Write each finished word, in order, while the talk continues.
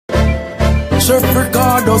Chef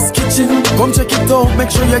Ricardo's kitchen, come check it out,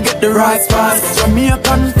 make sure you get the right spice.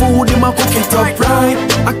 Jamaican food, him a cook it up right.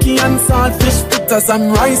 Ackee and saltfish, fritters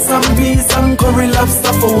and rice and peas and curry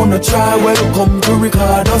lobster for wanna try. Welcome to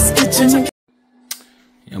Ricardo's kitchen.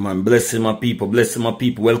 Yeah man, blessing my people, blessing my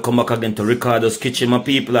people. Welcome back again to Ricardo's kitchen, my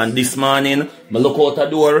people. And this morning, I look out the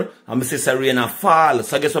door and I see rain a fall.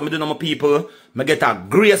 So I guess what I do now, my people, I get a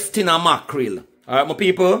grace tin of mackerel. Alright, my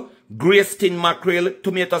people, grace tin mackerel,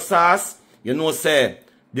 tomato sauce. You know, say,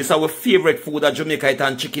 this is our favorite food at Jamaica, it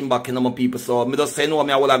and chicken back in my people. So I just say no,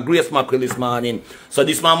 I will have grace mackerel this morning. So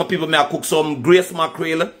this morning, my people, I cook some grace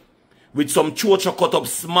mackerel with some chocha cut up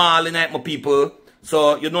small in it, my people.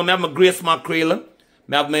 So, you know, I have my grace mackerel.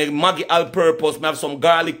 I have my Maggi all-purpose. I have some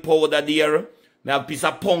garlic powder there. I have a piece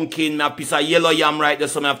of pumpkin. I have a piece of yellow yam right there.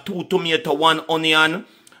 So I have 2 tomatoes, 1 onion.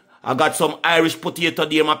 I got some Irish potato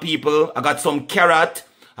there, my people. I got some carrot.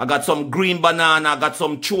 I got some green banana. I got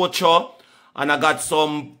some chocha. And I got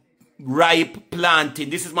some ripe plantain.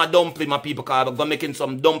 This is my dumpling, my people. Because I'm going to making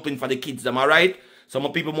some dumpling for the kids. Am I right? So my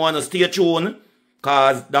people want to stay tuned.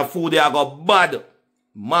 Because the food there got bad.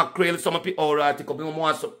 Mackerel. Some people, alright.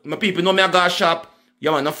 My people know me I got shop.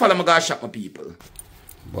 Yeah man, now follow my guys shop, my people.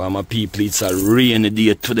 Well, my people, it's a rainy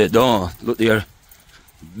day today, don't look there.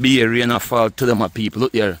 Be rain a fall today, my people.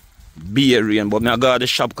 Look there. Be rain, but I got the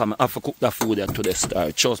shop come. I have to cook the food there to the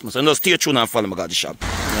start. Trust me. So just stay tuned and follow my the shop.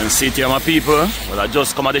 And see here, my people. Well, I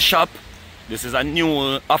just come at the shop. This is a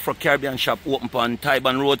new Afro-Caribbean shop open on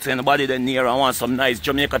Taiban Road. So anybody there near and want some nice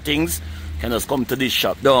Jamaica things, can just come to this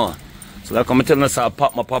shop, don't. So like I'm telling us, I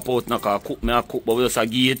pop out, now I cook, but we just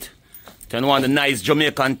get it. Then want the nice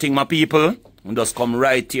Jamaican thing, my people, and just come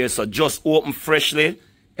right here. So just open freshly.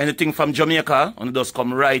 Anything from Jamaica, and just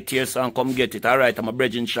come right here so and come get it. Alright, I'm a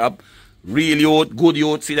bridging shop. Real youth, good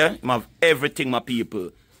youth, see there? I have everything, my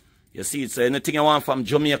people. You see it, so anything you want from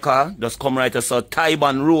Jamaica, just come right here. So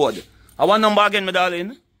Taiban Road. I want number again, my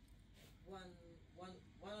darling?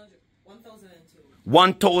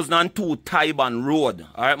 1002 Taiban Road.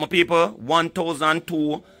 Alright, my people?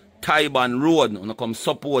 1002 Taiban Road. Wanna come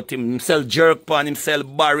support him. Himself jerk pan, himself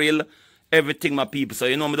barrel, everything, my people. So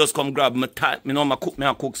you know me just come grab my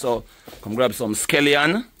I cook, so come grab some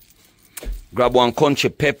scallion. Grab one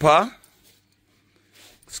country pepper.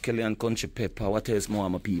 Scallion country pepper. What else more,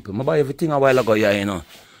 my people? I buy everything a while ago, yeah, you know.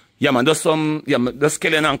 Yeah man, just some just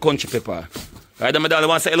scallion and country pepper. Alright, then my darling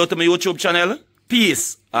want to say hello to my YouTube channel.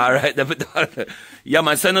 Peace. Alright, then my darling. Yeah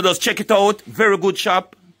man, so you know, just check it out. Very good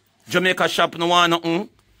shop. Jamaica shop, no one nothing.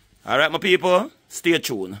 Alright, my people, stay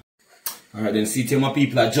tuned. Alright, then see my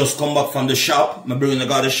people, I just come back from the shop. My brother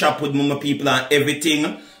got the shop with me, my people, and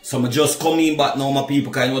everything. So I just coming back now, my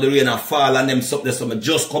people, because I know the rain a fall and them stuff there. So I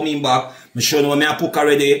just coming back. I show you what I cook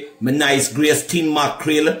already. My nice grace tin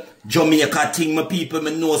mackerel. Jamaica thing, my people.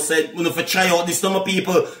 I know said, if I try out this now, my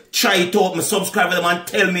people, try it out. My subscribe them and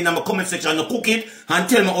tell me in my comment section to cook it and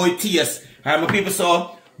tell me how it tastes. Alright, my people,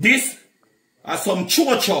 so this are some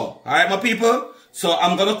chocha. Alright, my people. So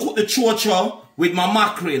I'm going to cook the chocha with my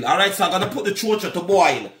mackerel. Alright, so I'm going to put the chocha to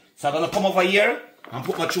boil. So I'm going to come over here and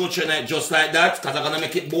put my chocha in it just like that. Because I'm going to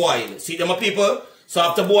make it boil. See them, my people? So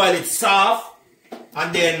after boil it soft.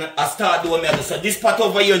 And then I start doing my. So this part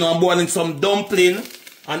over here, now I'm boiling some dumpling.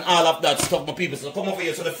 And all of that stuff, my people. So come over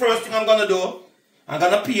here. So the first thing I'm going to do, I'm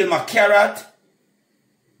going to peel my carrot,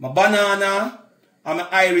 my banana, and my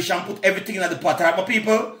Irish and put everything in the pot. Alright, my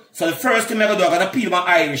people? So the first thing I'm going to do, I'm going to peel my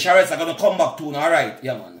Irish. Alright, so I'm going to come back to now. Alright,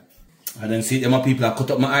 yeah man. And then see them, my people, I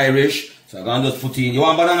cut up my Irish. So I'm going to just put in, you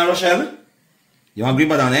want banana, Rochelle? You want green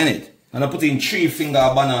banana in it? I'm going to put in 3 finger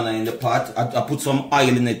of banana in the pot. I put some oil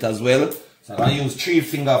in it as well. So I'm going to use 3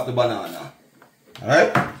 finger of the banana.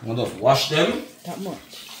 Alright, I'm going to just wash them. That much?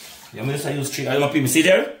 Yeah, I'm just use 3. Alright, my people, see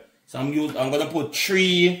there? So I'm going to put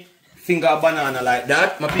 3 finger of banana like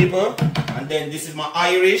that, my people. And then this is my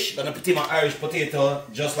Irish. I'm going to put in my Irish potato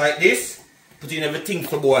just like this. Put in everything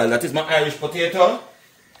for boil. That is my Irish potato.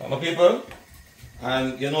 My people.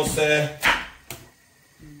 And you know, say,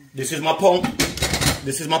 this is my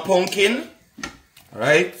pumpkin.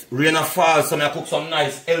 Alright. Rain a fall, so I cook some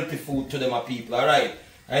nice healthy food to them, my people. Alright.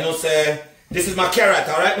 I know, say, this is my carrot,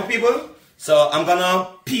 alright, my people. So I'm gonna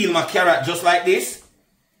peel my carrot just like this.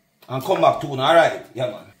 And come back to it, alright. Yeah,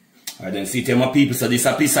 man. Alright, then see, my people, so this is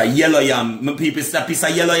a piece of yellow yam. My people, it's a piece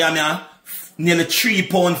of yellow yam, yeah. Nearly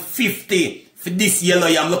 £3.50 for this yellow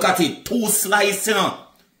yam. Look at it. 2 slices, you know.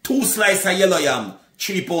 2 slices of yellow yam.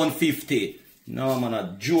 £3.50. No, man,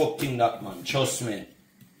 a joking that, man. Trust me.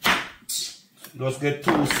 Just get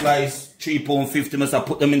 2 slices, £3.50. Must have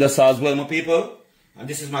put them in the sauce as well, my people. And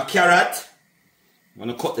this is my carrot. I'm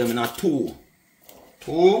going to cut them in a 2.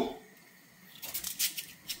 2.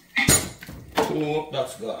 2,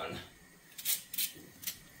 that's gone.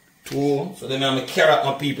 2, so then I'm gonna carrot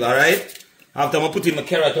my people, alright? After I put in my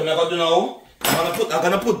carrot, what I'm gonna do now, I'm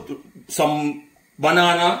gonna put some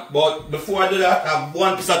banana, but before I do that, I have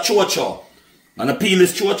one piece of chocho. I'm gonna peel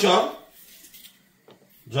this chocho,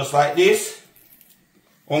 just like this.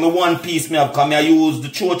 Only one piece me have come, I use the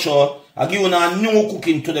chocho. I give you a new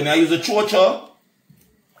cooking to them. I use the chocho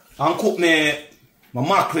and cook my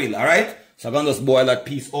mackerel, alright? So I'm gonna just boil that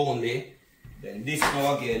piece only. Then this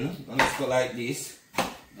now again, I'm gonna go like this.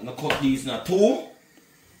 I'm gonna cut these in 2.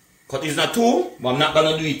 Cut these in 2, but I'm not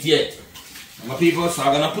gonna do it yet. My people, so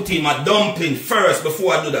I'm gonna put in my dumpling first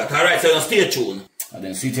before I do that. Alright, so stay tuned. And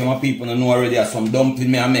then see here my people, I know already have some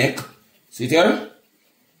dumpling I make. See here?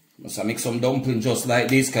 So I make some dumpling just like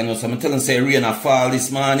this. Kind of, so I'm telling say rain a fall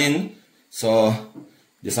this morning. So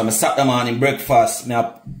this I'm a Saturday morning breakfast.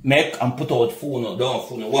 I make and put out food now, down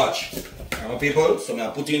food and watch. My people, so I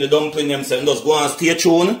put in the dumpling them, so just go and stay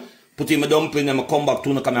tuned. Put in my dumpling them, I come back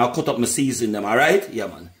to and I'll cut up my season them, alright? Yeah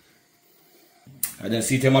man. And then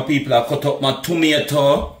see here my people, I cut up my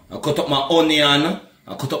tomato, I cut up my onion,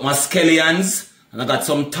 I cut up my scallions, and I got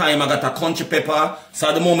some thyme, I got a country pepper. So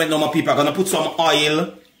at the moment now my people, I'm gonna put some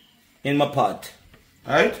oil in my pot.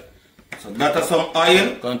 Alright? So got some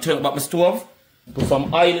oil, gonna turn back my stove, put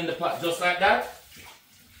some oil in the pot just like that.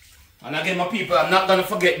 And again my people, I'm not gonna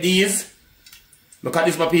forget these. Look at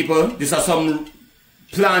this my people, these are some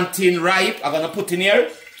plantain ripe I'm gonna put in here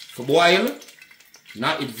for boil.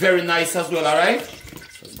 Now it's very nice as well, alright?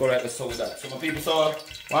 So let's go right let's with that. So my people, so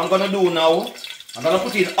what I'm gonna do now, I'm gonna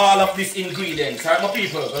put in all of these ingredients. Alright my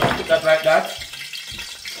people, I'm gonna put that like that.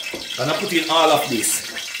 I'm gonna put in all of this.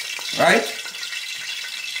 Right?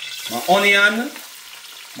 My onion,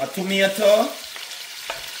 my tomato,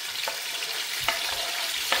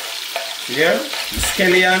 here, the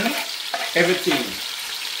scallion, everything.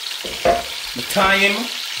 The thyme,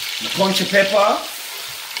 the country pepper,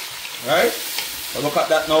 right? So look at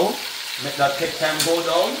that now. Make that take time go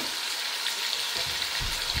down.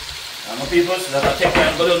 And my people, so that take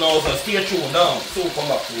time go down now, so stay tuned down. So come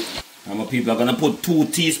back to it. And my people are gonna put 2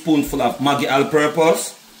 teaspoonfuls of Maggi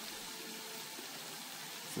all-purpose.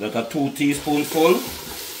 So that's a 2 teaspoonful,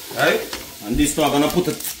 right? And this now I'm gonna put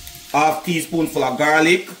a half teaspoonful of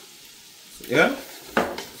garlic. Yeah.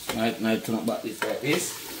 Now turn it back this like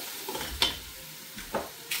this.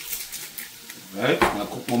 Right. Now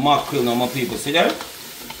cook my mackerel now, my people. See there?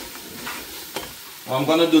 What I'm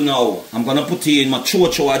gonna do now, I'm gonna put in my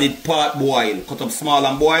chocho I did part boil, cut up small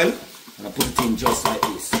and boil, and I put it in just like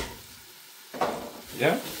this.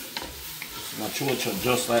 Yeah. So my chocho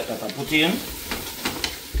just like that I put in.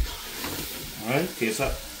 Alright, okay, so.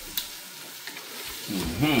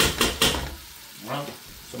 Right.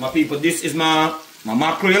 So my people, this is my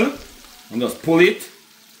mackerel. And just pull it,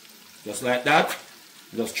 just like that.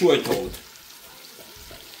 Just throw it out.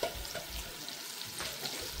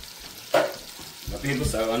 My people,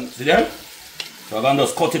 so see there? So I'm gonna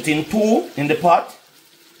just cut it in 2 in the pot.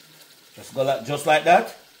 Just go like, just like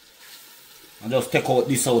that. And just take out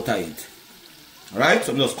this out of it. Alright,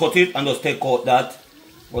 so I'm just cut it and just take out that.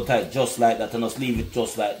 Just like that, and just leave it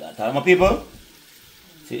just like that. Alright, my people?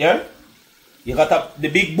 See here? You got the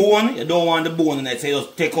big bone, you don't want the bone in it, so you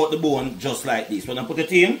just take out the bone just like this. When I put it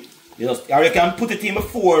in, or you can put it in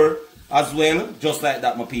before as well, just like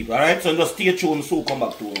that, my people. Alright, so just stay tuned, so come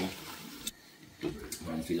back to me.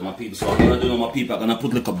 My people, so I'm gonna do now, my people, I'm gonna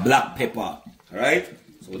put like a black pepper. Alright?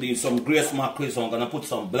 So we need some grace mackerel, so I'm gonna put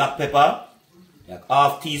some black pepper, like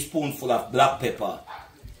half teaspoonful of black pepper.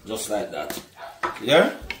 Just like that.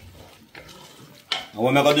 Yeah? And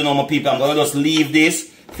what I'm going to do now, my people, I'm going to just leave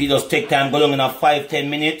this. If you just take time, go down in a 5-10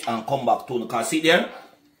 minutes and come back to it. Because see there?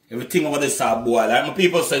 Everything over this are boiled. Like my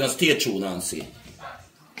people say, just stay tuned and see.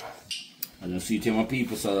 And you see it here, my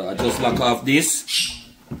people. So I just lock off this.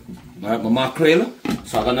 Alright, my mackerel.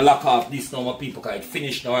 So I'm going to lock off this now, my people. Because it's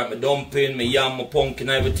finished now. Alright, my dumpling, my yam, my pumpkin,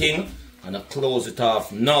 everything. And I close it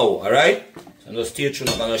off now. Alright? So just stay tuned.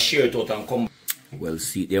 I'm going to share it out and come back. Well,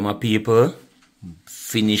 see there, my people.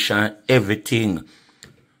 Finish on everything.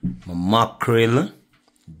 My mackerel.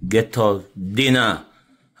 Get a dinner.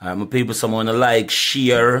 Alright, my people, someone like,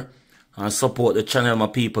 share, and support the channel, my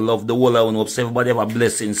people. Love the whole. I hope everybody have a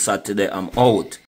blessing Saturday. I'm out.